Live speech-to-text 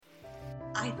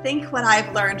I think what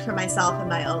I've learned for myself in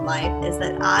my own life is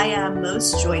that I am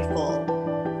most joyful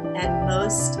and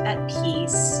most at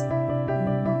peace,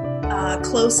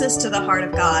 closest to the heart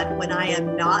of God when I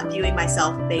am not viewing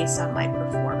myself based on my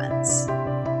performance.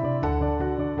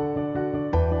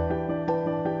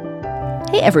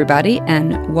 Hey everybody,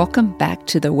 and welcome back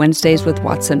to the Wednesdays with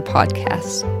Watson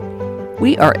podcast.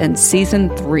 We are in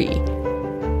season 3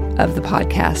 of the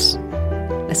podcast,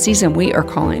 a season we are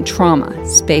calling Trauma,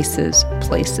 Spaces,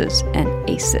 Places, and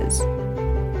Aces.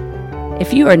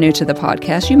 If you are new to the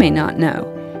podcast, you may not know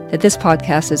that this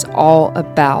podcast is all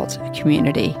about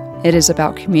community. It is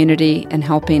about community and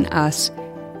helping us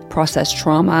process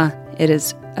trauma. It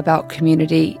is about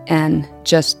community and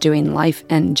just doing life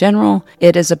in general.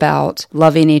 It is about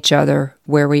loving each other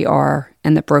where we are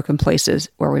and the broken places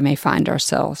where we may find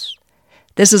ourselves.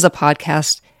 This is a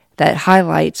podcast that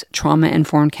highlights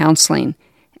trauma-informed counseling.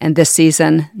 And this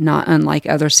season, not unlike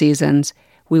other seasons,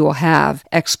 we will have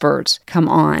experts come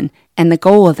on. And the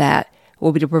goal of that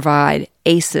will be to provide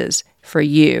ACEs for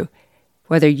you,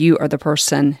 whether you are the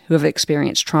person who have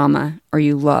experienced trauma or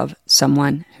you love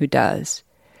someone who does.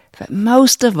 But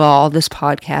most of all, this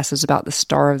podcast is about the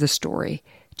star of the story,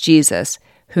 Jesus,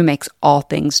 who makes all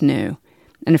things new.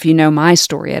 And if you know my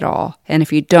story at all, and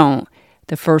if you don't,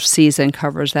 the first season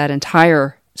covers that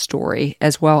entire story,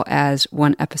 as well as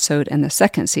one episode in the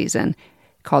second season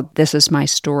called This Is My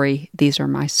Story, These Are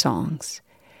My Songs.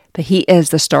 But he is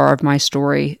the star of my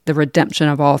story, the redemption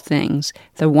of all things,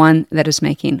 the one that is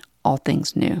making all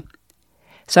things new.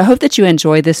 So I hope that you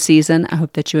enjoy this season. I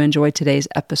hope that you enjoy today's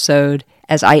episode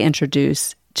as I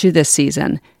introduce to this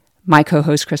season my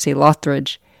co-host, Chrissy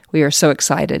Lothridge. We are so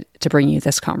excited to bring you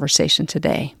this conversation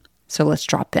today. So let's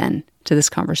drop in to this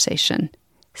conversation.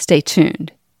 Stay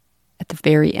tuned at the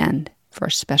very end for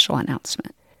a special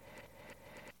announcement.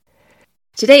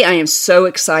 Today I am so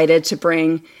excited to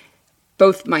bring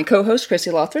both my co-host,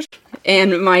 Chrissy Lothridge,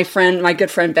 and my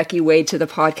good friend, Becky Wade, to the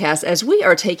podcast as we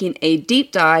are taking a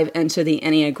deep dive into the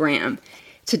Enneagram.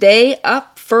 Today,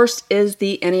 up first is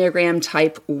the Enneagram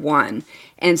Type 1.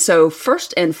 And so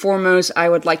first and foremost, I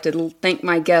would like to thank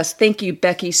my guest. Thank you,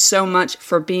 Becky, so much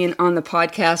for being on the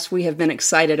podcast. We have been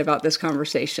excited about this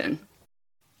conversation.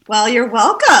 Well, you're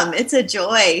welcome. It's a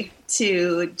joy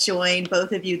to join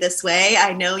both of you this way.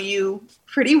 I know you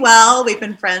pretty well. We've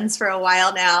been friends for a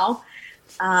while now.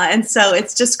 And so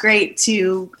it's just great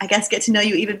to, I guess, get to know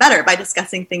you even better by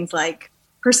discussing things like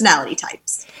personality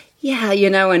types. Yeah,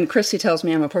 and Chrissy tells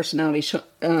me I'm a personality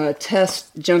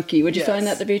test junkie. Would you find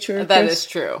that to be true? That is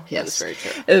true. Yes. That is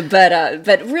very true.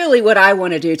 But really what I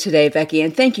want to do today, Becky,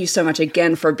 and thank you so much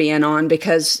again for being on,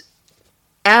 because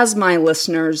as my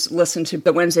listeners listen to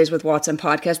the Wednesdays with Watson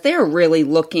podcast, they are really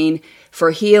looking for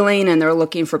healing, and they're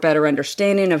looking for better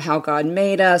understanding of how God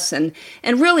made us and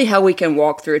really how we can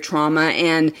walk through trauma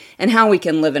and how we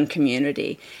can live in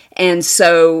community. And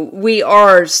so we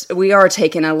are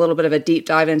taking a little bit of a deep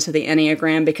dive into the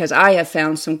Enneagram, because I have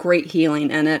found some great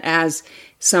healing in it as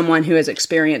someone who has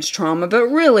experienced trauma. But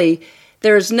really,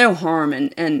 there's no harm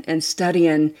in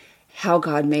studying how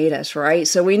God made us, right?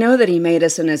 So we know that he made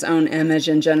us in his own image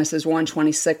in Genesis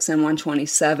 1:26 and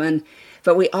 1:27,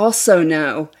 but we also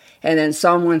know, and in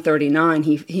Psalm 139,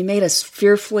 he made us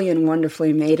fearfully and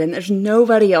wonderfully made, and there's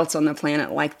nobody else on the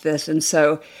planet like this. And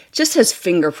so just his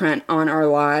fingerprint on our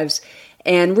lives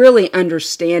and really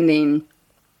understanding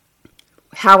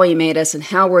how he made us and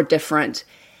how we're different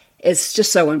is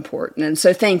just so important. And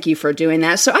so thank you for doing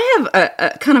that. So I have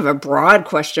a kind of a broad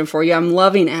question for you. I'm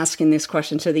loving asking this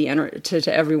question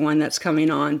to everyone that's coming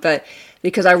on, but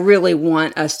because I really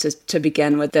want us to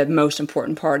begin with the most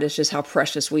important part is just how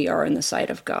precious we are in the sight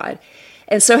of God.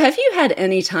 And so have you had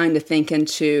any time to think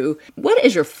into what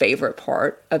is your favorite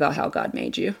part about how God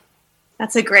made you?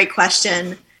 That's a great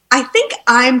question. I think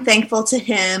I'm thankful to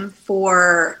him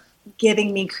for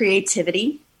giving me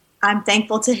creativity. I'm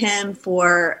thankful to him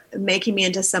for making me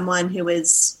into someone who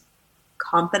is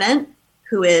confident,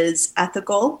 who is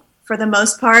ethical. For the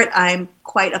most part, I'm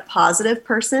quite a positive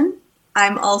person.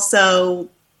 I'm also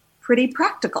pretty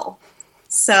practical.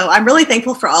 So I'm really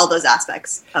thankful for all those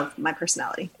aspects of my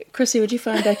personality. Chrissy, would you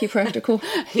find Becky practical?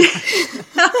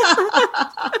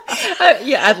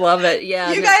 Yeah, I'd love it.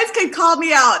 Yeah, you guys can call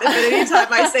me out if at any time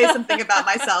I say something about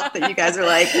myself that you guys are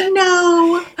like,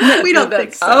 no, we don't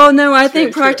think so. Oh no, I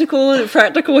think practical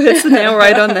hits the nail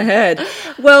right on the head.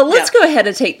 Well, let's go ahead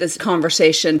and take this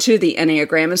conversation to the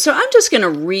Enneagram. And so I'm just going to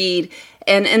read.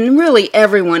 And really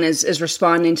everyone is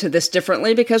responding to this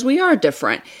differently because we are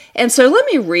different. And so let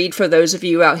me read for those of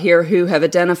you out here who have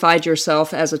identified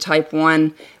yourself as a type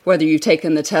 1, whether you've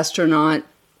taken the test or not.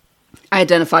 I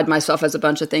identified myself as a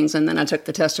bunch of things, and then I took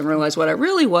the test and realized what I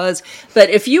really was. But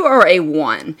if you are a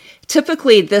 1,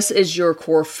 typically this is your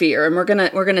core fear, and we're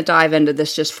gonna dive into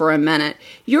this just for a minute.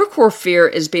 Your core fear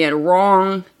is being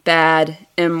wrong, bad,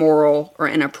 immoral, or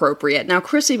inappropriate. Now,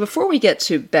 Chrissy, before we get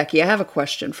to Becky, I have a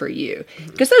question for you,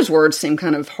 because those words seem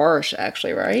kind of harsh,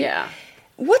 actually, right? Yeah.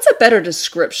 What's a better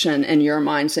description in your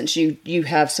mind, since you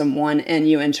have some 1 in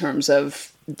you in terms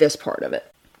of this part of it?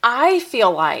 I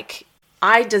feel like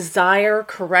I desire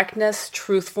correctness,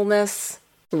 truthfulness.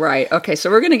 Right. Okay. So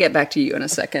we're going to get back to you in a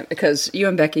second, because you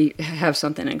and Becky have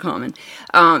something in common.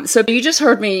 So you just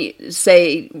heard me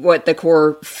say what the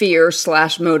core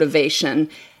fear/motivation.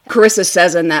 Carissa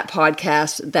says in that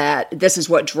podcast that this is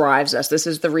what drives us. This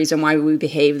is the reason why we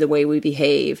behave the way we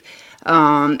behave.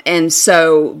 And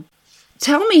so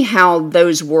tell me how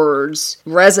those words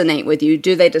resonate with you.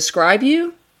 Do they describe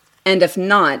you? And if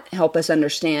not, help us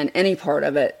understand any part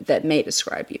of it that may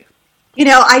describe you.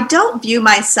 I don't view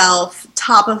myself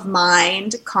top of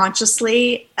mind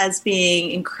consciously as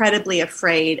being incredibly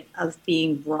afraid of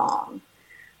being wrong.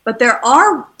 But there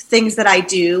are things that I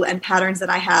do and patterns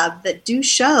that I have that do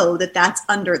show that that's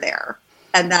under there.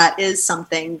 And that is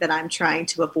something that I'm trying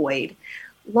to avoid.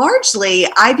 Largely,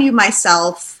 I view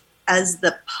myself as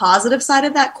the positive side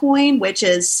of that coin, which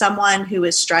is someone who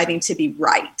is striving to be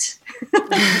right.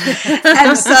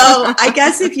 And so I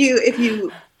guess if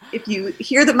you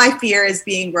hear that my fear is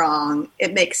being wrong,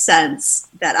 it makes sense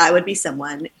that I would be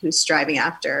someone who's striving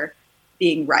after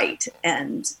being right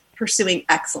and pursuing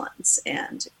excellence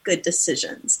and good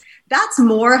decisions. That's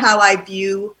more how I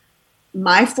view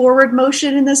my forward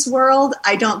motion in this world.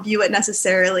 I don't view it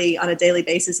necessarily on a daily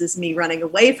basis as me running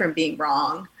away from being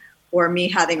wrong or me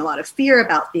having a lot of fear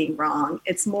about being wrong.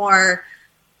 It's more,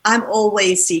 I'm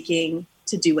always seeking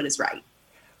to do what is right.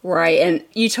 Right. And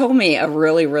you told me a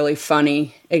really, really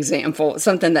funny example,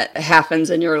 something that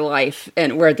happens in your life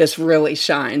and where this really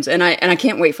shines. And I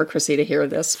can't wait for Chrissy to hear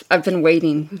this. I've been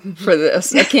waiting for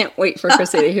this. I can't wait for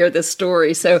Chrissy to hear this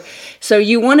story. So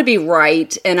you want to be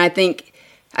right. And I think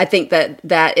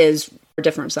that is a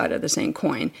different side of the same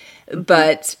coin.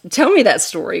 But tell me that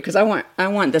story, because I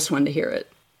want this one to hear it.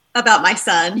 About my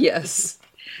son? Yes.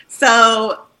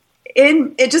 So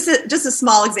just a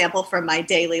small example from my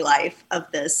daily life of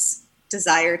this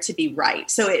desire to be right.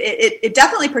 So it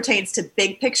definitely pertains to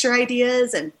big picture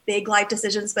ideas and big life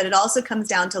decisions, but it also comes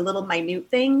down to little minute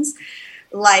things,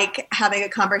 like having a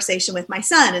conversation with my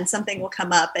son, and something will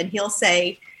come up and he'll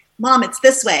say, "Mom, it's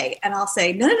this way." And I'll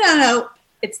say, no,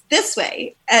 it's this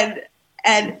way.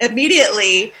 And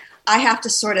immediately I have to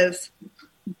sort of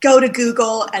go to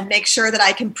Google and make sure that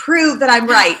I can prove that I'm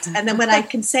right. And then when I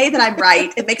can say that I'm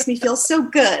right, it makes me feel so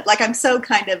good. Like I'm so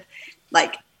kind of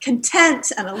like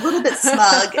content and a little bit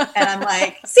smug. And I'm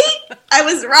like, see, I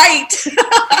was right.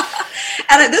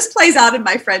 And this plays out in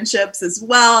my friendships as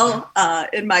well,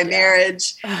 in my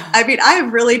marriage. I mean, I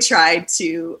have really tried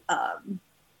to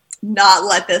not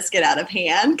let this get out of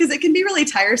hand, because it can be really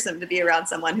tiresome to be around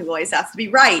someone who always has to be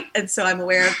right. And so I'm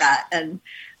aware of that. And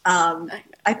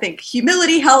I think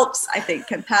humility helps. I think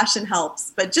compassion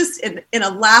helps, but just in a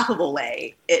laughable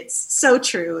way. It's so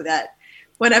true that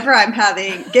whenever I'm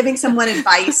giving someone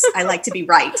advice, I like to be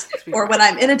right. Or when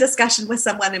I'm in a discussion with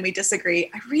someone and we disagree,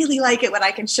 I really like it when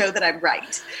I can show that I'm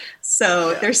right.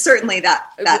 So there's certainly that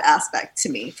aspect to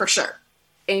me, for sure.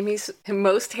 Amy's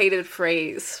most hated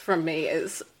phrase from me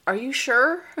is, "Are you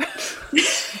sure?"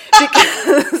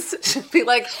 Because she'd be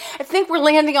like, "I think we're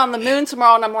landing on the moon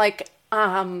tomorrow." And I'm like,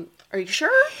 are you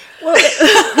sure? Well,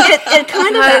 it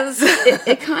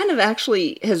kind of actually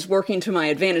is working to my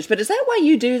advantage. But is that why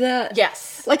you do that?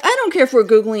 Yes. Like, I don't care if we're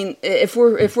Googling, if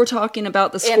we're talking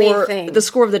about the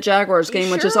score of the Jaguars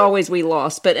game, which is always we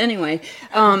lost. But anyway,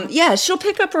 yeah, she'll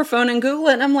pick up her phone and Google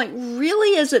it, and I'm like,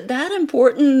 really? Is it that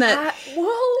important that?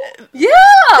 Well, yeah.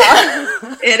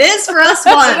 It is for us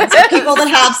ones, people that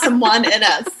have someone in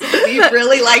us. We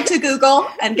really like to Google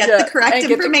and get the correct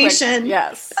information.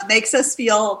 Yes. That makes us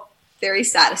feel very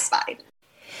satisfied.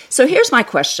 So here's my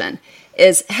question.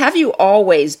 Have you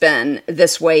always been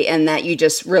this way, in that you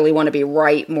just really want to be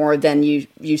right more than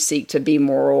you seek to be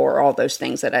moral, or all those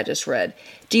things that I just read?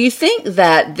 Do you think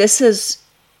that this has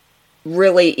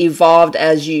really evolved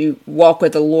as you walk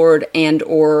with the Lord and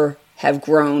or have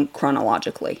grown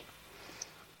chronologically?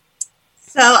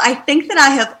 So I think that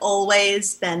I have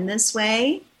always been this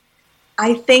way.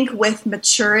 I think with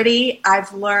maturity,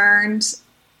 I've learned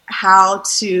how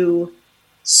to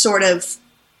sort of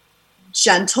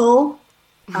gentle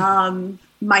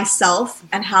myself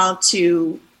and how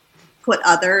to put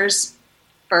others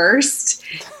first.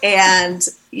 And,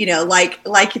 like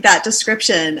that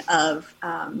description of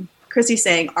Chrissy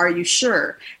saying, "Are you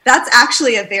sure?" That's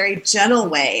actually a very gentle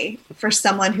way for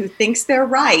someone who thinks they're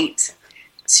right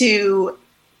to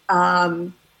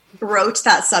broach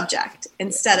that subject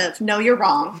instead of, "No, you're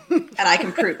wrong, and I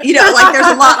can prove." There's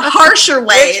a lot harsher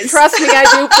ways. Which, trust me, I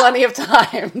do plenty of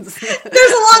times.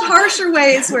 There's a lot harsher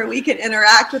ways where we can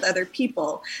interact with other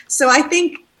people. So I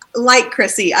think, like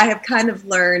Chrissy, I have kind of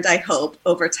learned, I hope,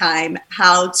 over time,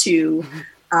 how to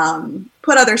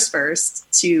put others first,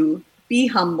 to be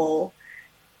humble,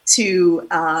 to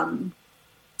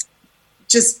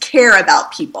just care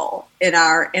about people in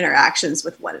our interactions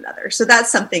with one another. So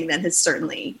that's something that has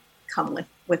certainly come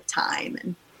with time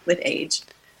and with age.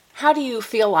 How do you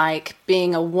feel like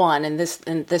being a 1 in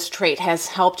this trait has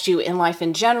helped you in life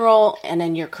in general and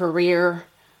in your career?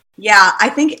 Yeah, I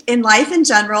think in life in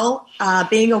general,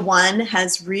 being a 1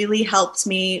 has really helped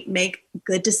me make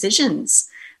good decisions.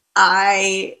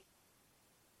 I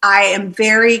am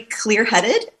very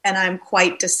clear-headed and I'm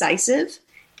quite decisive,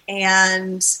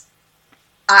 and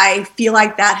I feel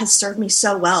like that has served me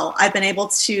so well. I've been able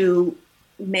to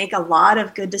make a lot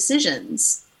of good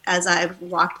decisions as I've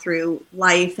walked through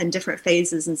life in different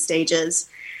phases and stages.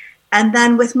 And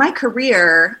then with my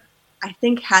career, I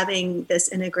think having this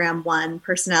Enneagram 1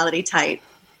 personality type,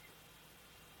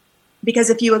 because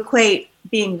if you equate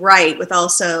being right with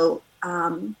also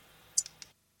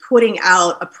putting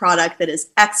out a product that is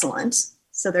excellent,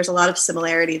 so there's a lot of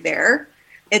similarity there,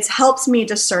 it's helped me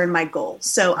discern my goals.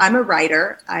 So I'm a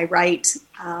writer. I write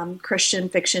Christian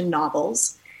fiction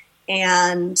novels.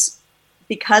 And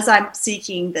because I'm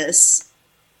seeking this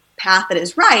path that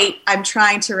is right, I'm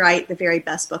trying to write the very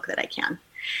best book that I can.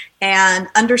 And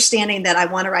understanding that I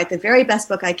want to write the very best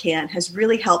book I can has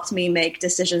really helped me make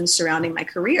decisions surrounding my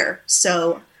career.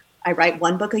 So I write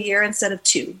 1 book a year instead of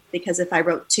 2, because if I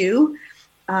wrote 2,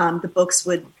 the books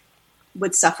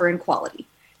would suffer in quality.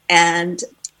 And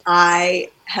I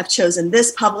have chosen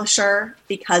this publisher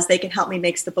because they can help me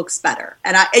make the books better.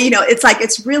 And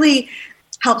it's really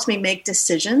helped me make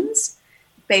decisions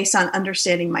based on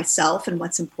understanding myself and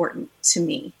what's important to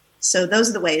me. So those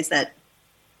are the ways that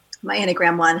my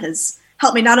Enneagram 1 has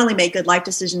helped me not only make good life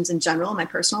decisions in general in my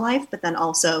personal life, but then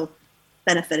also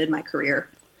benefited my career.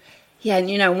 Yeah,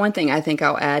 and one thing I think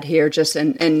I'll add here, just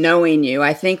in knowing you,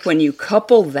 I think when you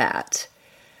couple that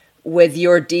with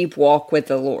your deep walk with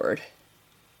the Lord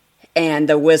and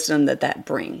the wisdom that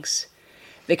brings,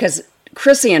 because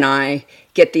Chrissy and I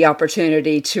get the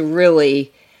opportunity to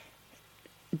really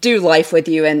do life with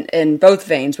you in both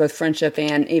veins, with friendship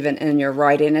and even in your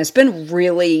writing. And it's been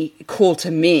really cool to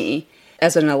me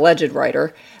as an alleged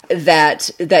writer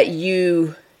that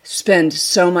you spend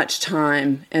so much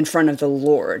time in front of the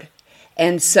Lord.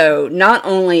 And so not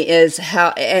only is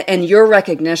how, and your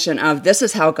recognition of this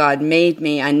is how God made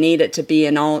me, I need it to be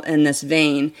in this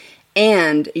vein,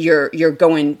 and you're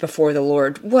going before the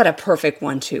Lord. What a perfect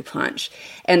 1-2 punch.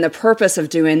 And the purpose of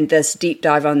doing this deep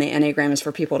dive on the Enneagram is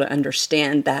for people to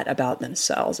understand that about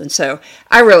themselves. And so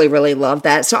I really, really love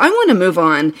that. So I want to move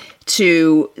on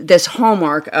to this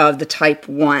hallmark of the type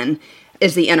 1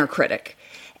 is the inner critic.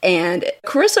 And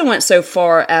Carissa went so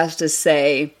far as to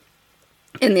say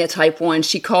in the type 1,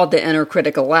 she called the inner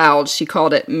critic aloud. She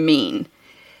called it mean.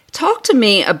 Talk to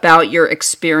me about your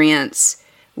experience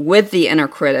with the inner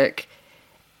critic,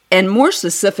 and more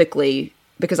specifically,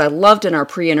 because I loved in our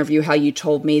pre-interview how you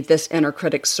told me this inner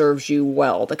critic serves you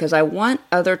well, because I want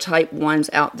other type 1s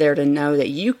out there to know that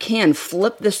you can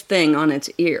flip this thing on its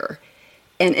ear,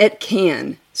 and it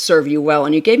can serve you well.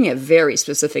 And you gave me a very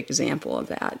specific example of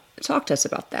that. Talk to us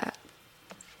about that.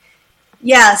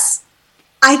 Yes.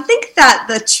 I think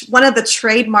that one of the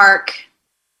trademark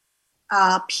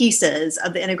pieces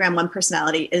of the Enneagram 1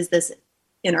 personality is this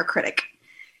inner critic.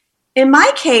 In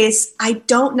my case, I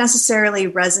don't necessarily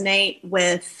resonate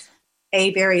with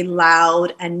a very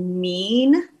loud and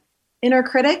mean inner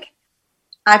critic.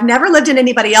 I've never lived in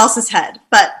anybody else's head,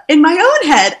 but in my own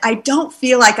head, I don't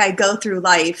feel like I go through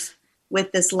life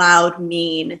with this loud,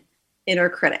 mean inner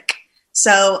critic.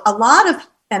 So a lot of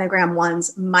Enneagram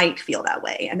 1s might feel that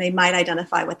way, and they might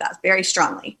identify with that very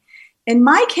strongly. In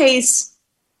my case,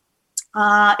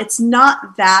 it's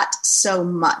not that so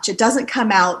much. It doesn't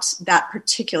come out that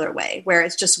particular way, where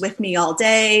it's just with me all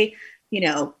day,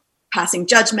 passing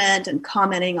judgment and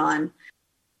commenting on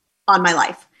my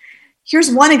life.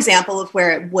 Here's one example of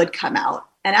where it would come out.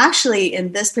 And actually,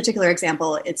 in this particular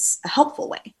example, it's a helpful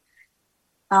way.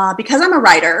 Because I'm a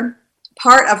writer,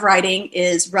 part of writing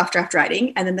is rough draft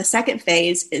writing, and then the second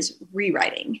phase is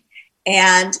rewriting.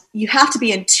 And you have to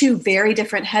be in 2 very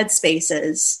different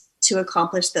headspaces to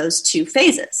accomplish those 2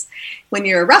 phases. When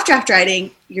you're rough draft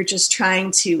writing, you're just trying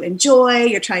to enjoy,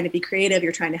 you're trying to be creative,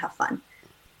 you're trying to have fun.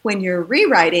 When you're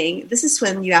rewriting, this is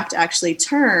when you have to actually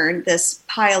turn this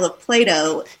pile of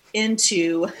Play-Doh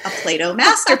into a Play-Doh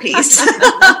masterpiece.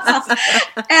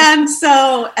 And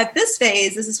so at this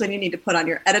phase, this is when you need to put on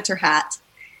your editor hat.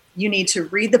 You need to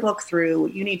read the book through.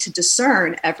 You need to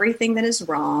discern everything that is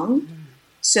wrong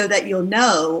so that you'll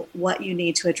know what you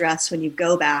need to address when you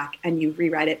go back and you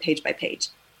rewrite it page by page.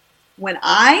 When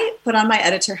I put on my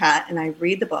editor hat and I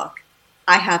read the book,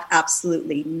 I have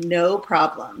absolutely no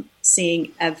problem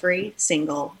seeing every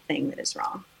single thing that is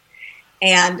wrong.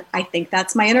 And I think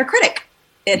that's my inner critic.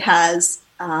 It has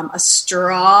a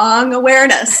strong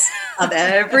awareness of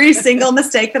every single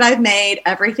mistake that I've made,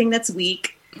 everything that's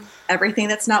weak, everything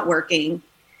that's not working.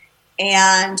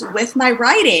 And with my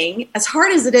writing, as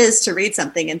hard as it is to read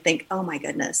something and think, oh my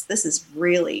goodness, this is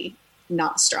really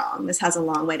not strong. This has a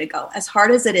long way to go. As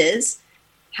hard as it is,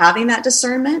 having that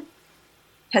discernment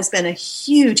has been a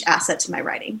huge asset to my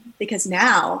writing because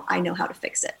now I know how to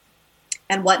fix it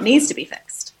and what needs to be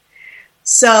fixed.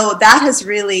 So that has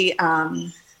really,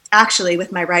 actually,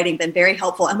 with my writing, been very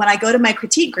helpful. And when I go to my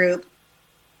critique group,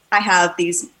 I have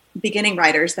these beginning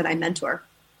writers that I mentor.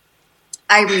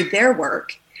 I read their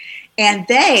work, and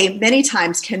they many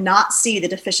times cannot see the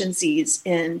deficiencies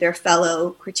in their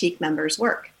fellow critique members'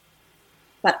 work.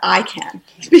 But I can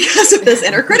because of this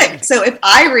inner critic. So if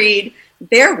I read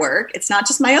their work, it's not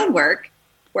just my own work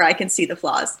where I can see the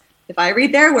flaws. If I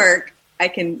read their work, I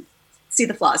can see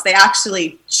the flaws. They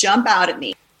actually jump out at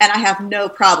me and I have no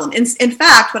problem. In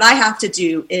fact, what I have to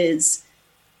do is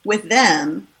with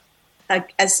them,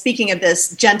 as speaking of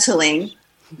this gentling,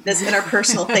 this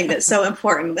interpersonal thing that's so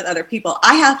important with other people,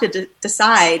 I have to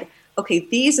decide, okay,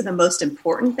 these are the most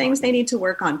important things they need to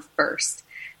work on first.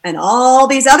 And all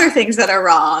these other things that are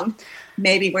wrong,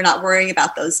 maybe we're not worrying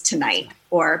about those tonight.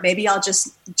 Or maybe I'll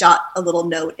just jot a little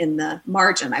note in the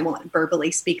margin. I won't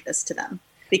verbally speak this to them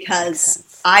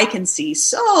because I can see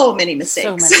so many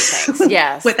mistakes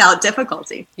yes. without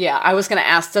difficulty. Yeah, I was going to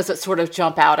ask, does it sort of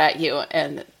jump out at you?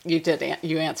 And you did.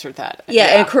 You answered that.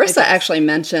 Yeah, and Carissa actually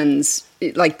mentions,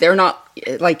 like, they're not,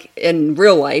 like, in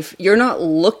real life, you're not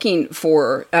looking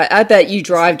for, I bet you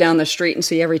drive down the street and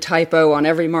see every typo on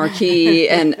every marquee,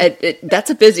 and that's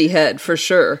a busy head for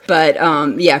sure. But,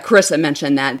 yeah, Carissa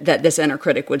mentioned that this inner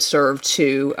critic would serve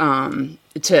to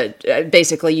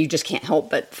basically, you just can't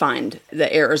help but find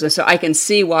the errors. And so I can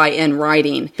see why in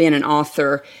writing, being an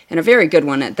author, and a very good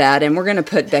one at that, and we're going to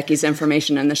put Becky's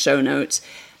information in the show notes.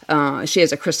 She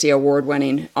is a Christie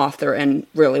Award-winning author and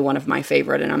really one of my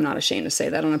favorite, and I'm not ashamed to say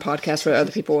that on a podcast where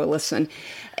other people will listen.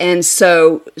 And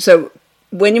so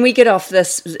when we get off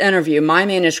this interview, my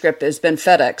manuscript has been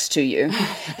FedExed to you.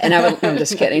 And I'm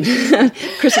just kidding.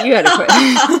 Chrissy, you had a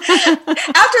question.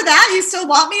 After that, you still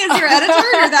want me as your editor?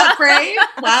 You're that brave?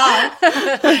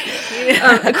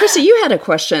 Wow. Chrissy, you had a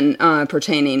question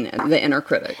pertaining the inner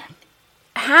critic.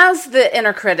 Has the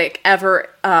inner critic ever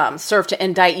served to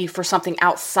indict you for something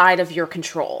outside of your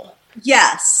control?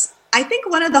 Yes. I think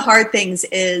one of the hard things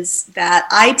is that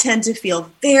I tend to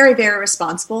feel very, very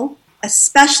responsible,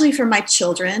 especially for my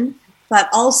children, but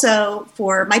also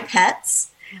for my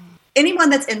pets, anyone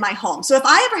that's in my home. So if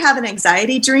I ever have an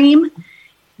anxiety dream,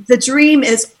 the dream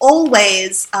is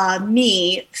always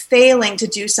me failing to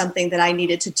do something that I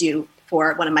needed to do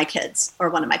for one of my kids or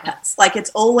one of my pets. Like,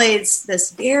 it's always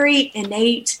this very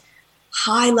innate,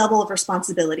 high level of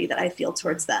responsibility that I feel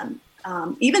towards them.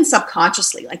 Even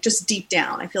subconsciously, like just deep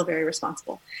down, I feel very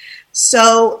responsible.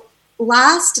 So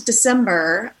last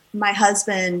December, my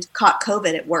husband caught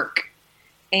COVID at work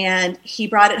and he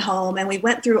brought it home, and we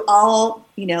went through all,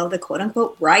 the quote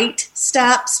unquote right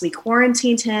steps. We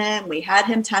quarantined him. We had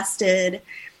him tested.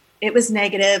 It was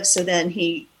negative. So then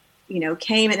he,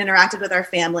 came and interacted with our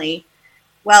family.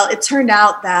 Well, it turned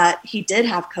out that he did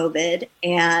have COVID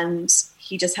and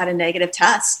he just had a negative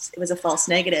test. It was a false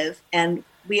negative, and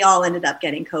we all ended up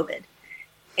getting COVID.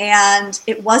 And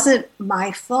it wasn't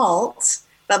my fault,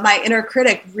 but my inner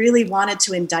critic really wanted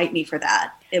to indict me for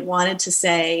that. It wanted to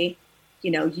say,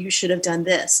 you should have done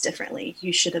this differently.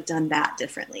 You should have done that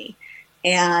differently.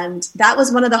 And that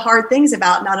was one of the hard things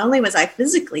about, not only was I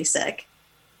physically sick,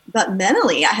 but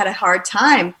mentally I had a hard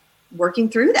time working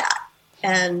through that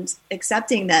and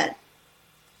accepting that,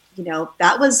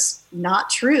 that was not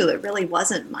true. It really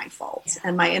wasn't my fault. Yeah.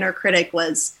 And my inner critic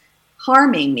was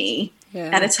harming me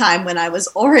at a time when I was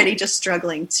already just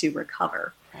struggling to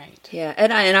recover. Right. Yeah.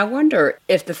 And I wonder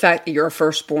if the fact that you're a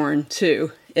firstborn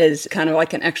too is kind of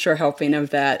like an extra helping of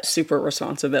that super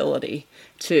responsibility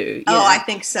too. Oh, I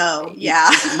think so. Yeah.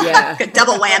 Yeah.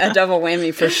 Double whammy. A double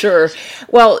whammy for sure.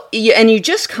 Well, you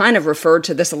just kind of referred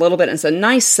to this a little bit. And it's a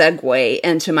nice segue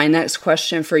into my next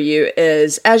question for you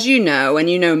is, as you know, and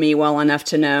you know me well enough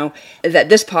to know that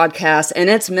this podcast and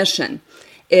its mission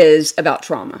is about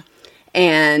trauma.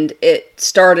 And it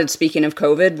started, speaking of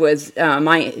COVID, with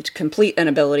my complete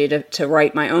inability to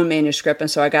write my own manuscript. And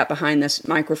so I got behind this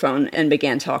microphone and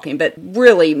began talking. But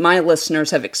really, my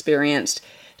listeners have experienced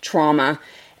trauma,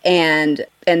 and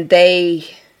they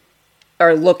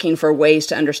are looking for ways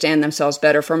to understand themselves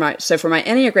better. For my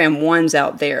Enneagram 1s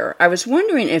out there, I was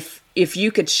wondering if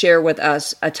you could share with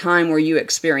us a time where you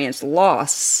experienced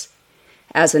loss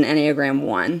as an Enneagram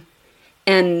 1.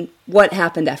 And what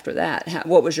happened after that?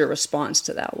 What was your response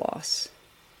to that loss?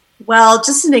 Well,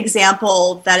 just an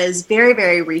example that is very,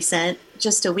 very recent.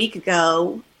 Just a week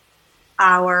ago,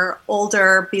 our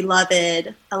older,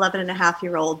 beloved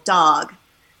 11-and-a-half-year-old dog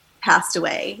passed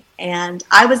away. And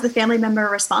I was the family member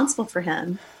responsible for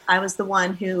him. I was the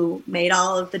one who made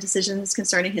all of the decisions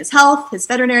concerning his health, his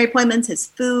veterinary appointments, his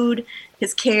food,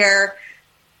 his care.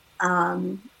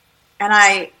 And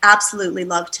I absolutely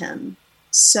loved him.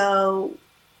 So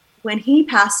when he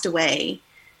passed away,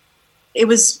 it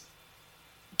was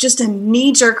just a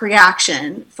knee-jerk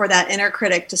reaction for that inner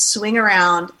critic to swing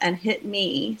around and hit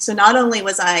me. So not only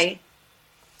was I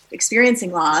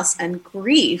experiencing loss and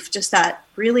grief, just that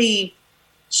really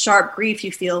sharp grief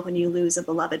you feel when you lose a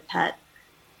beloved pet,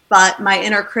 but my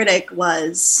inner critic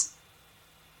was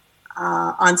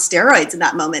on steroids in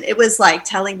that moment. It was like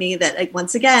telling me that, like,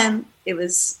 once again, it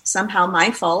was somehow my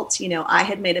fault. You know, I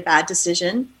had made a bad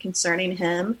decision concerning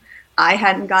him. I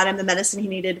hadn't got him the medicine he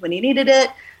needed when he needed it.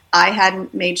 I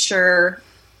hadn't made sure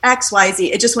X, Y,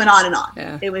 Z. It just went on and on.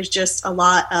 Yeah. It was just a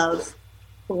lot of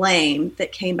blame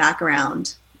that came back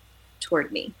around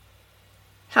toward me.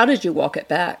 How did you walk it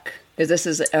back? Because this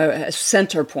is a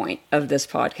center point of this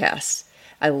podcast.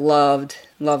 I loved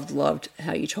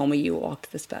how you told me you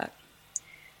walked this back.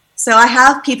 So I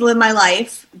have people in my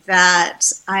life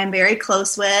that I am very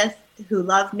close with, who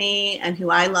love me and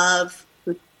who I love,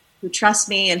 who trust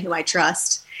me and who I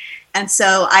trust. And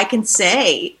so I can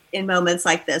say in moments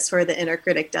like this where the inner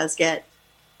critic does get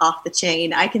off the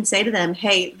chain, I can say to them,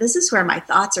 hey, this is where my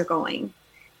thoughts are going.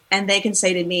 And they can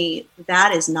say to me,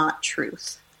 that is not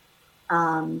truth.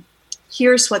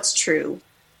 Here's what's true.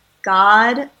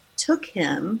 God took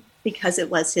him because it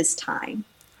was his time.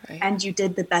 Right. And you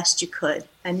did the best you could,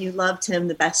 and you loved him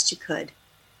the best you could.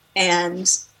 And,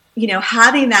 you know,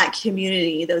 having that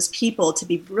community, those people to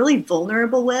be really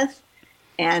vulnerable with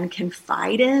and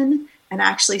confide in and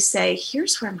actually say,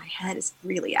 here's where my head is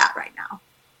really at right now.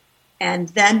 And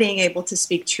then being able to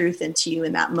speak truth into you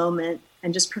in that moment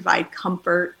and just provide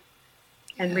comfort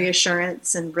and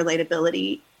reassurance and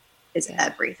relatability is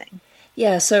everything.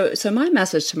 Yeah, so my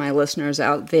message to my listeners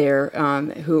out there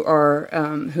who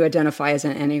identify as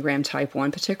an Enneagram Type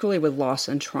 1, particularly with loss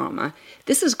and trauma,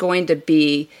 this is going to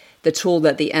be the tool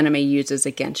that the enemy uses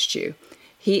against you.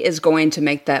 He is going to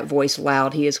make that voice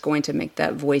loud. He is going to make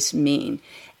that voice mean.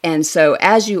 And so,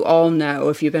 as you all know,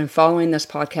 if you've been following this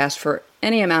podcast for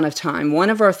any amount of time, one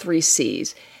of our 3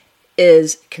 C's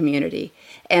is community.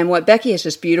 And what Becky has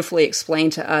just beautifully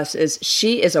explained to us is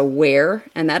she is aware,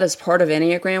 and that is part of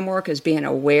Enneagram work, is being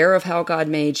aware of how God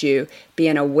made you,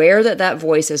 being aware that that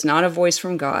voice is not a voice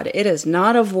from God. It is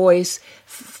not a voice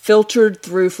filtered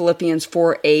through Philippians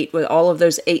 4:8 with all of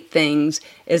those 8 things.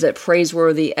 Is it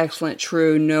praiseworthy, excellent,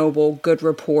 true, noble, good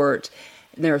report?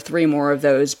 And there are 3 more of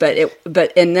those. But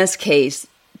in this case,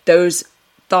 those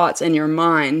thoughts in your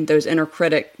mind, that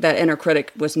inner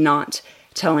critic was not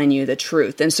telling you the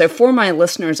truth. And so for my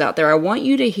listeners out there, I want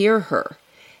you to hear her,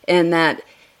 and that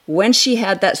when she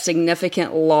had that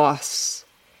significant loss,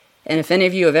 and if any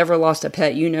of you have ever lost a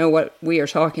pet, you know what we are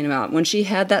talking about. When she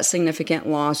had that significant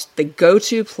loss, the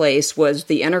go-to place was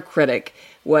the inner critic,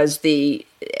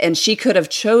 and she could have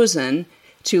chosen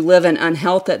to live in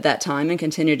unhealth at that time and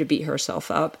continue to beat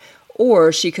herself up,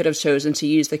 or she could have chosen to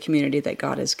use the community that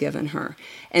God has given her.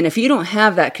 And if you don't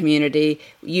have that community,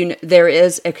 there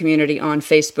is a community on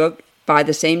Facebook by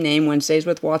the same name, Wednesdays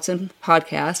with Watson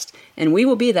podcast, and we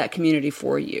will be that community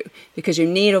for you because you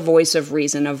need a voice of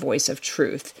reason, a voice of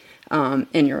truth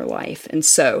in your life. And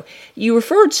so you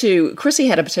referred to, Chrissy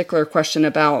had a particular question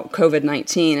about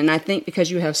COVID-19, and I think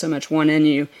because you have so much one in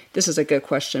you, this is a good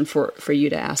question for you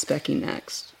to ask Becky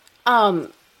next.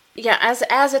 Yeah,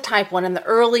 as a Type 1 in the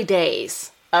early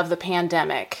days of the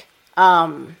pandemic,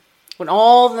 when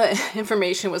all the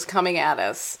information was coming at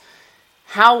us,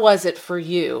 how was it for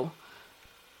you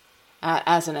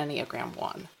as an Enneagram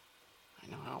 1?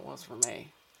 I know how it was for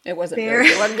me. It wasn't very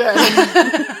good. It wasn't good.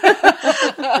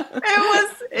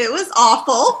 it was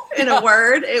awful, in a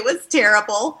word. It was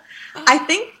terrible. I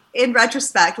think in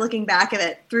retrospect, looking back at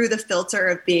it through the filter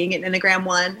of being an Enneagram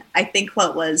 1, I think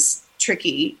what was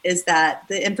tricky is that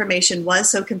the information was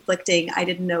so conflicting. I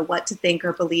didn't know what to think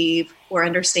or believe or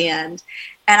understand.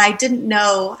 And I didn't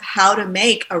know how to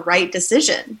make a right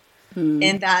decision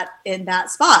in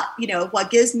that spot. You know, what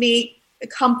gives me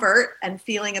comfort and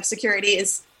feeling of security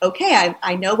is, okay,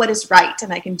 I know what is right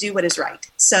and I can do what is right.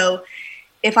 So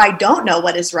if I don't know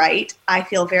what is right, I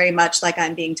feel very much like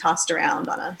I'm being tossed around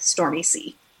on a stormy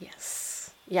sea.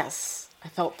 Yes. I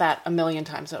felt that a million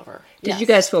times over. Did you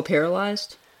guys feel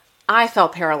paralyzed? I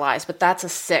felt paralyzed, but that's a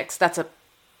 6. That's a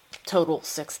total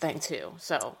 6 thing too.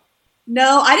 So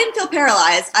no, I didn't feel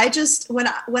paralyzed. I just, when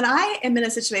I am in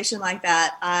a situation like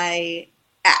that, I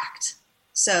act.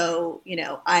 So, you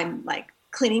know, I'm like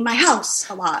cleaning my house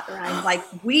a lot, or I'm like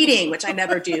weeding, which I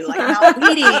never do. Like I'm out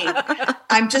weeding.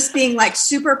 I'm just being like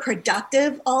super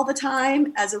productive all the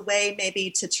time as a way maybe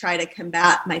to try to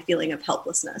combat my feeling of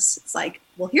helplessness. It's like,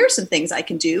 well, here's some things I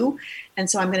can do. And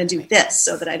so I'm going to do this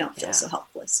so that I don't feel so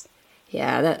helpless.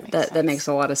 Yeah, that makes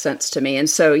a lot of sense to me. And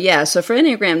so, so for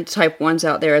Enneagram type 1s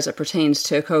out there as it pertains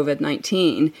to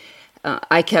COVID-19,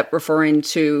 I kept referring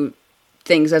to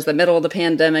things as the middle of the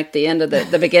pandemic, the end of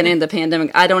the beginning of the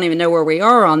pandemic. I don't even know where we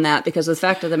are on that, because the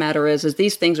fact of the matter is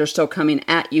these things are still coming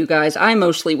at you guys. I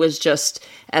mostly was just,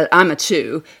 I'm a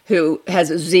 2 who has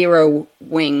 0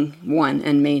 wing 1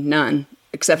 in me, none,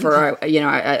 except for,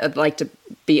 I'd like to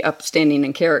be upstanding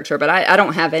in character, but I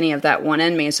don't have any of that 1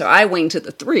 in me. So I winged to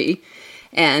the 3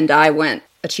 and I went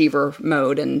achiever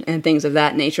mode and things of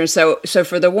that nature. So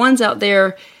for the ones out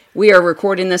there, we are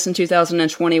recording this in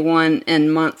 2021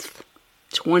 and month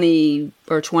 20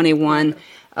 or 21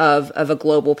 of a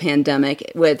global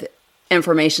pandemic, with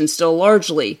information still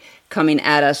largely coming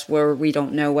at us where we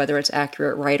don't know whether it's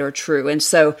accurate, right, or true. And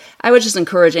so I would just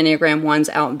encourage Enneagram 1s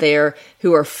out there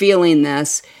who are feeling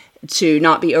this to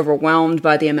not be overwhelmed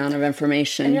by the amount of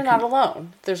information. And you're not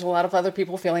alone. There's a lot of other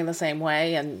people feeling the same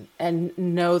way, and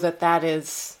know that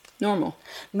is normal.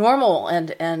 And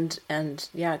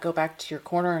go back to your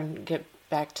corner and get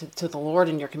back to the Lord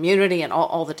and your community and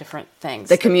all the different things.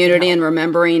 The community, and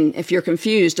remembering, if you're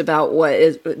confused about what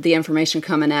is the information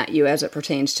coming at you as it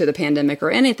pertains to the pandemic or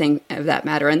anything of that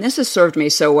matter. And this has served me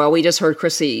so well. We just heard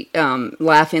Chrissy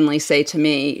laughingly say to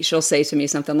me, she'll say to me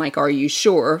something like, "Are you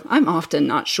sure?" I'm often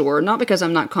not sure, not because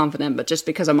I'm not confident, but just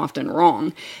because I'm often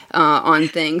wrong on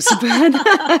things. But I don't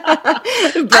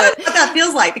know what that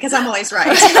feels like, because I'm always right.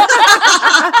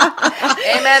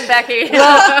 Amen, Becky.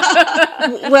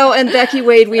 Well, and Becky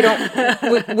Wade, we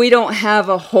don't have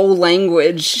a whole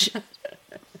language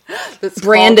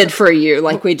branded for you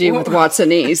like we do with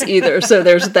Watsonese either. So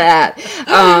there's that.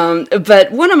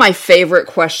 But one of my favorite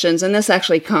questions, and this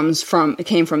actually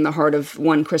came from the heart of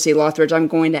one Chrissy Lothridge. I'm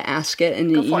going to ask it, and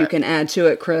you can add to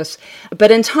it, Chris. But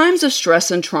in times of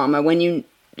stress and trauma, when you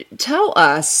tell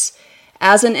us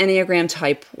as an Enneagram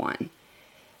type 1,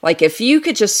 like if you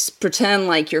could just pretend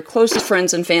like your closest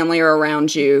friends and family are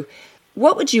around you,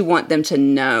 what would you want them to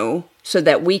know so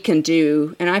that we can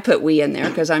do, and I put we in there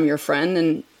because I'm your friend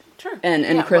and Sure.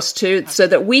 and Chris too, so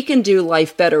that we can do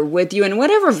life better with you in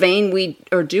whatever vein we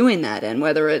are doing that in,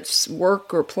 whether it's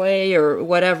work or play or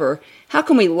whatever. How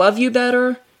can we love you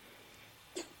better?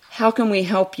 How can we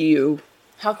help you?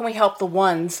 How can we help the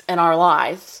ones in our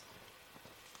lives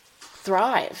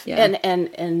thrive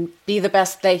and be the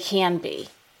best they can be?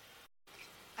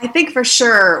 I think for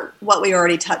sure what we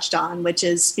already touched on, which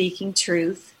is speaking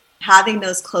truth, having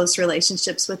those close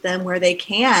relationships with them where they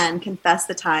can confess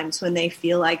the times when they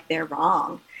feel like they're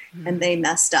wrong and they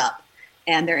messed up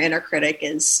and their inner critic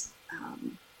is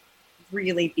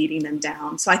really beating them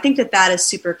down. So I think that is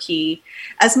super key.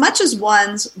 As much as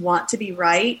ones want to be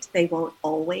right, they won't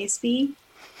always be.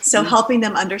 So helping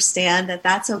them understand that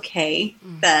that's okay,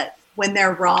 that when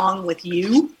they're wrong with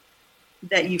you,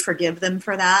 that you forgive them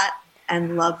for that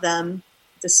and love them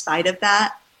despite of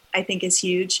that, I think is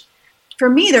huge. For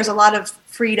me, there's a lot of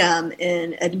freedom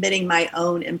in admitting my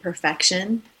own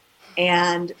imperfection,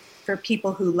 and for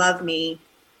people who love me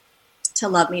to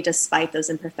love me despite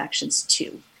those imperfections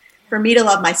too. For me to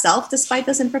love myself despite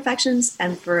those imperfections,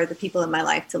 and for the people in my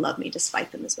life to love me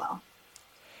despite them as well.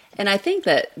 And I think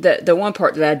that the one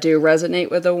part that I do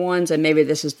resonate with the ones, and maybe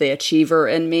this is the achiever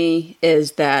in me,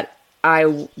 is that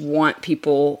I want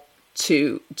people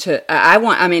I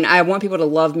want people to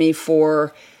love me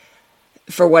for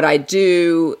what I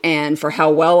do and for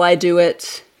how well I do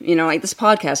it. You know, like this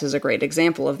podcast is a great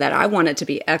example of that. I want it to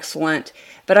be excellent,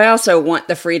 But I also want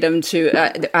the freedom to,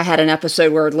 I had an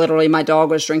episode where literally my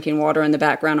dog was drinking water in the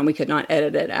background and we could not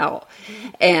edit it out.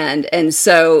 And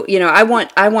so, I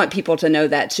want people to know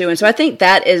that too. And so I think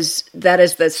that is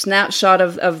the snapshot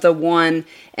of the one,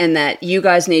 and that you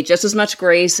guys need just as much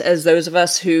grace as those of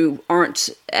us who aren't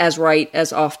as right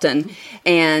as often.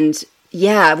 And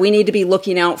yeah, we need to be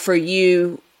looking out for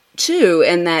you too,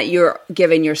 and that you're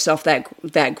giving yourself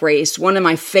that grace. One of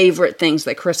my favorite things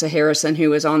that Carissa Harrison,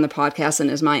 who is on the podcast and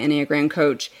is my Enneagram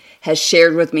coach, has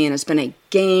shared with me, and it's been a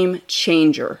game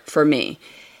changer for me,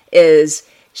 is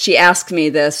she asks me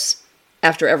this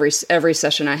after every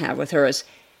session I have with her, is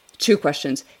 2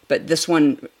 questions, but this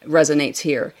one resonates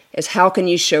here, is how can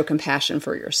you show compassion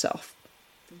for yourself?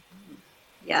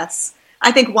 Yes.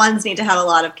 I think ones need to have a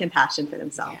lot of compassion for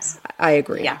themselves. Yeah, I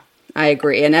agree. Yeah. I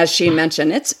agree. And as she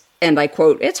mentioned, and I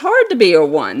quote, it's hard to be a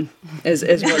one, is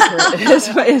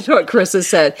what Chris has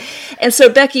said. And so,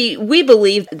 Becky, we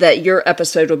believe that your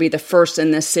episode will be the first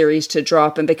in this series to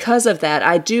drop. And because of that,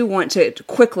 I do want to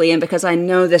quickly, and because I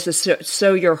know this is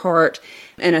so your heart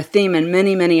and a theme in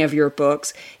many, many of your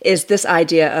books, is this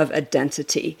idea of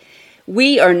identity.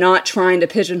 We are not trying to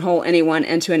pigeonhole anyone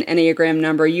into an Enneagram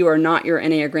number. You are not your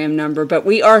Enneagram number, but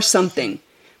we are something.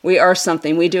 We are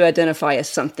something. We do identify as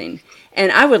something.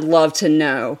 And I would love to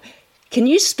know, can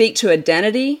you speak to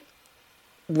identity?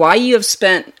 Why you have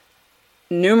spent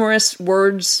numerous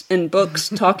words and books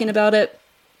talking about it?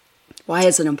 Why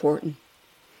is it important?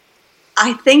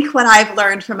 I think what I've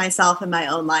learned for myself in my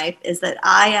own life is that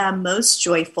I am most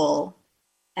joyful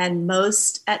and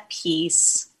most at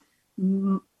peace,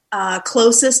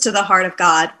 closest to the heart of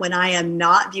God when I am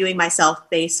not viewing myself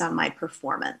based on my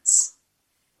performance.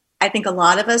 I think a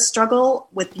lot of us struggle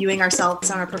with viewing ourselves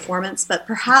on our performance, but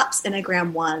perhaps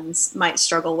Enneagram 1s might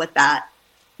struggle with that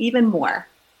even more.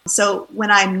 So when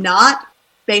I'm not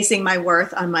basing my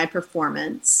worth on my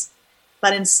performance,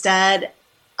 but instead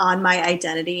on my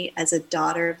identity as a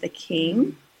daughter of the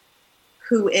King,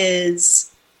 who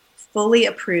is fully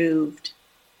approved,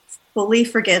 fully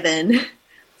forgiven,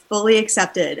 fully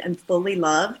accepted, and fully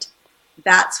loved,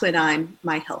 that's when I'm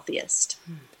my healthiest.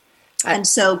 And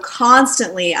so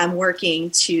constantly I'm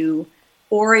working to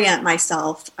orient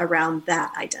myself around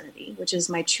that identity, which is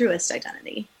my truest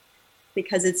identity,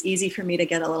 because it's easy for me to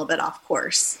get a little bit off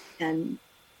course and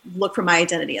look for my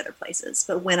identity other places.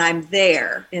 But when I'm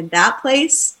there in that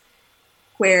place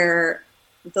where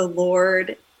the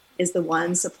Lord is the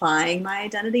one supplying my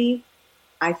identity,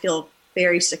 I feel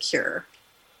very secure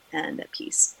and at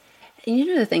peace. And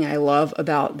the thing I love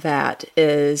about that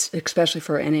is, especially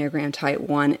for Enneagram Type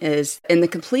 1, is in the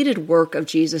completed work of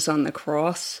Jesus on the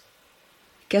cross,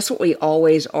 guess what we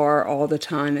always are all the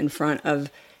time in front of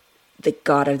the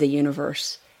God of the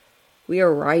universe? We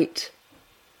are right.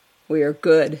 We are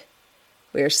good.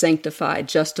 We are sanctified,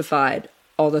 justified,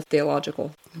 all the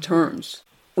theological terms.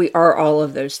 We are all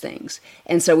of those things.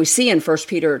 And so we see in 1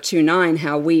 Peter 2:9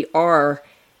 how we are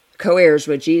co-heirs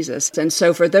with Jesus. And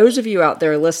so for those of you out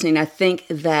there listening, I think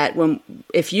that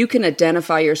if you can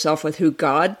identify yourself with who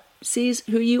God sees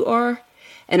who you are,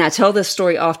 and I tell this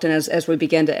story often as we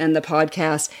begin to end the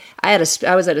podcast, I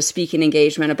was at a speaking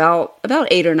engagement about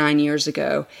 8 or 9 years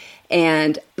ago.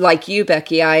 And like you,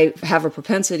 Becky, I have a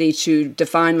propensity to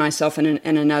define myself in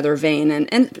another vein.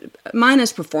 And mine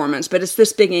is performance, but it's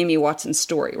this big Amy Watson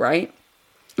story, right?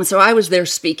 And so I was there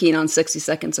speaking on 60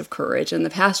 Seconds of Courage, and the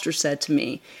pastor said to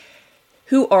me,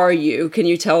 "Who are you? Can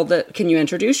you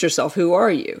introduce yourself? Who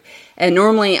are you?" And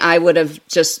normally I would have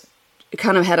just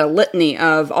kind of had a litany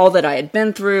of all that I had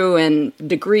been through and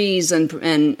degrees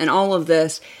and all of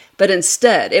this. But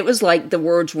instead, it was like the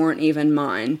words weren't even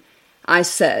mine. I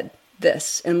said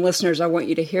this, and listeners, I want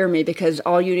you to hear me, because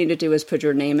all you need to do is put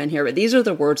your name in here. But these are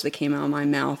the words that came out of my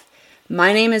mouth.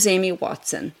 "My name is Amy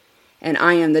Watson, and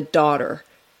I am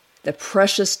the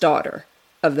precious daughter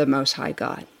of the Most High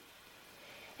God."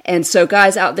 And so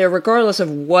guys out there, regardless of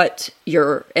what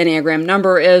your Enneagram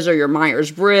number is, or your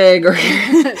Myers-Briggs,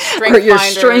 or your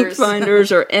Strength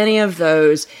Finders, or any of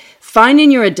those, finding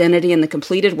your identity in the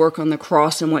completed work on the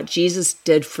cross and what Jesus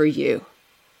did for you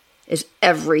is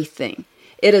everything.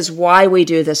 It is why we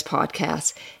do this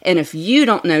podcast. And if you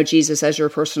don't know Jesus as your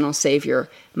personal Savior,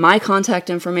 my contact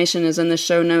information is in the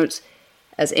show notes.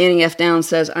 As Annie F. Downs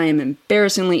says, I am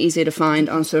embarrassingly easy to find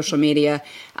on social media.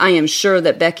 I am sure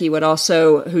that Becky would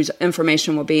also, whose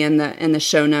information will be in the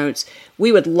show notes,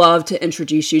 we would love to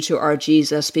introduce you to our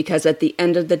Jesus, because at the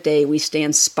end of the day, we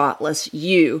stand spotless.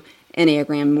 You,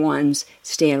 Enneagram 1s,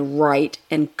 stand right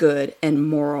and good and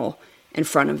moral in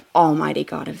front of Almighty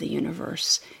God of the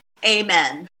universe.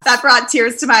 Amen. That brought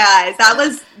tears to my eyes.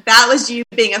 That was you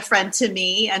being a friend to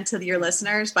me and to your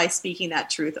listeners by speaking that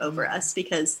truth over us,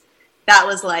 because that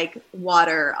was like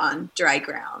water on dry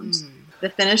ground. The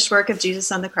finished work of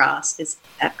Jesus on the cross is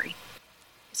everything.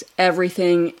 It's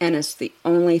everything, and it's the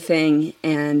only thing.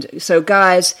 And so,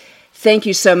 guys, thank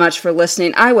you so much for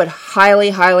listening. I would highly,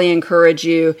 highly encourage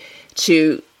you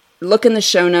to look in the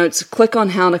show notes, click on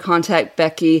how to contact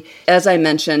Becky. As I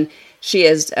mentioned, she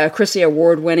is a Chrissy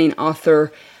Award-winning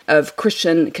author of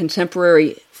Christian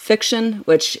contemporary fiction,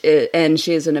 and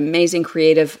she is an amazing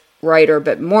creative writer,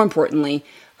 but more importantly,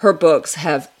 her books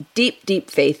have deep, deep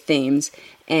faith themes.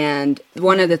 And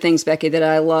one of the things, Becky, that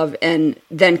I love, and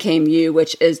Then Came You,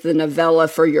 which is the novella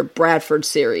for your Bradford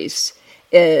series,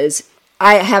 is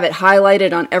I have it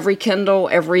highlighted on every Kindle,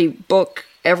 every book,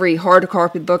 every hard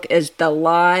copy book, is the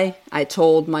lie I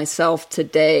told myself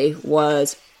today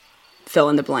was fill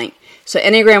in the blank. So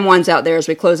Enneagram 1s out there, as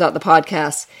we close out the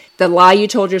podcast, the lie you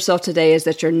told yourself today is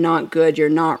that you're not good, you're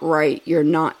not right,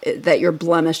 that you're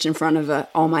blemished in front of an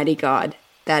almighty God.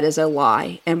 That is a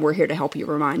lie, and we're here to help you,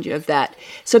 remind you of that.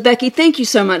 So Becky, thank you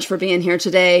so much for being here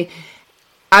today.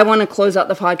 I want to close out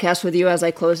the podcast with you as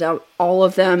I close out all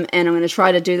of them, and I'm going to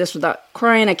try to do this without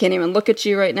crying. I can't even look at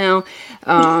you right now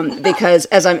because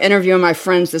as I'm interviewing my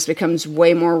friends, this becomes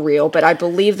way more real. But I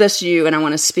believe this you, and I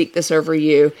want to speak this over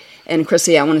you. And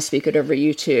Chrissy, I want to speak it over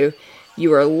you too.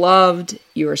 You are loved,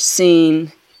 you are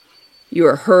seen, you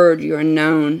are heard, you are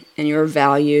known, and you are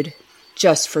valued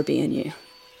just for being you.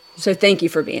 So thank you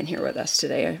for being here with us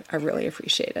today. I really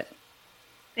appreciate it.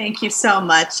 Thank you so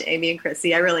much, Amy and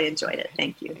Chrissy. I really enjoyed it.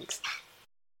 Thank you. Thanks.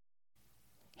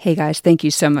 Hey guys, thank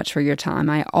you so much for your time.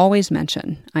 I always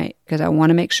mention, because I want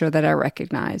to make sure that I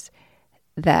recognize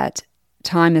that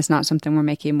time is not something we're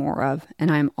making more of,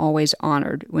 and I'm always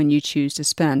honored when you choose to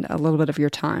spend a little bit of your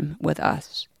time with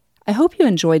us. I hope you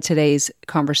enjoyed today's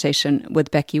conversation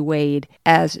with Becky Wade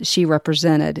as she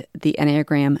represented the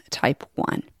Enneagram Type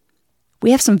 1. We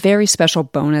have some very special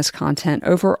bonus content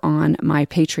over on my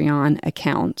Patreon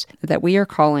account that we are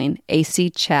calling AC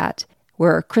Chat,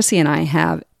 where Chrissy and I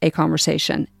have a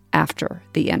conversation after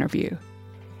the interview.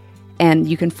 And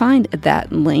you can find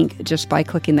that link just by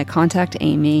clicking the Contact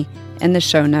Amy in the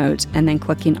show notes and then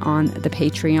clicking on the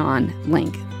Patreon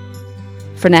link.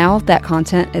 For now, that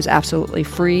content is absolutely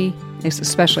free. It's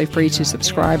especially free to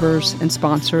subscribers and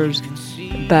sponsors.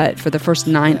 But for the first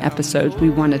 9 episodes, we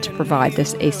wanted to provide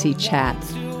this AC Chat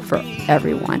for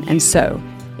everyone. And so,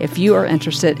 if you are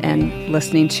interested in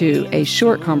listening to a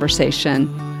short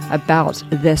conversation about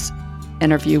this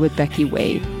interview with Becky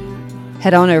Wade,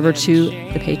 head on over to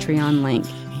the Patreon link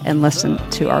and listen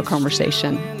to our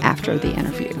conversation after the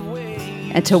interview.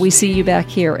 Until we see you back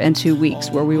here in 2 weeks,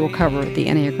 where we will cover the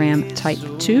Enneagram Type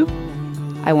 2,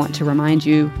 I want to remind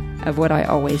you of what I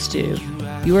always do.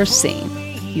 You are seen.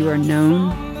 You are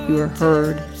known, you are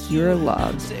heard, you are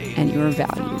loved, and you are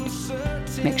valued.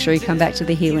 Make sure you come back to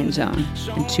the Healing Zone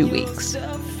in 2 weeks,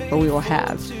 where we will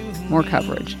have more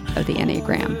coverage of the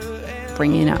Enneagram,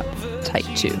 bringing up Type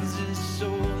 2.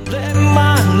 Let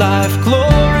my life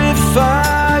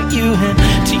glorify you and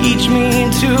teach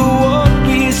me to walk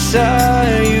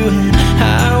beside you. And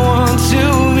I want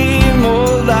to be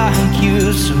more like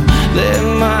you, so let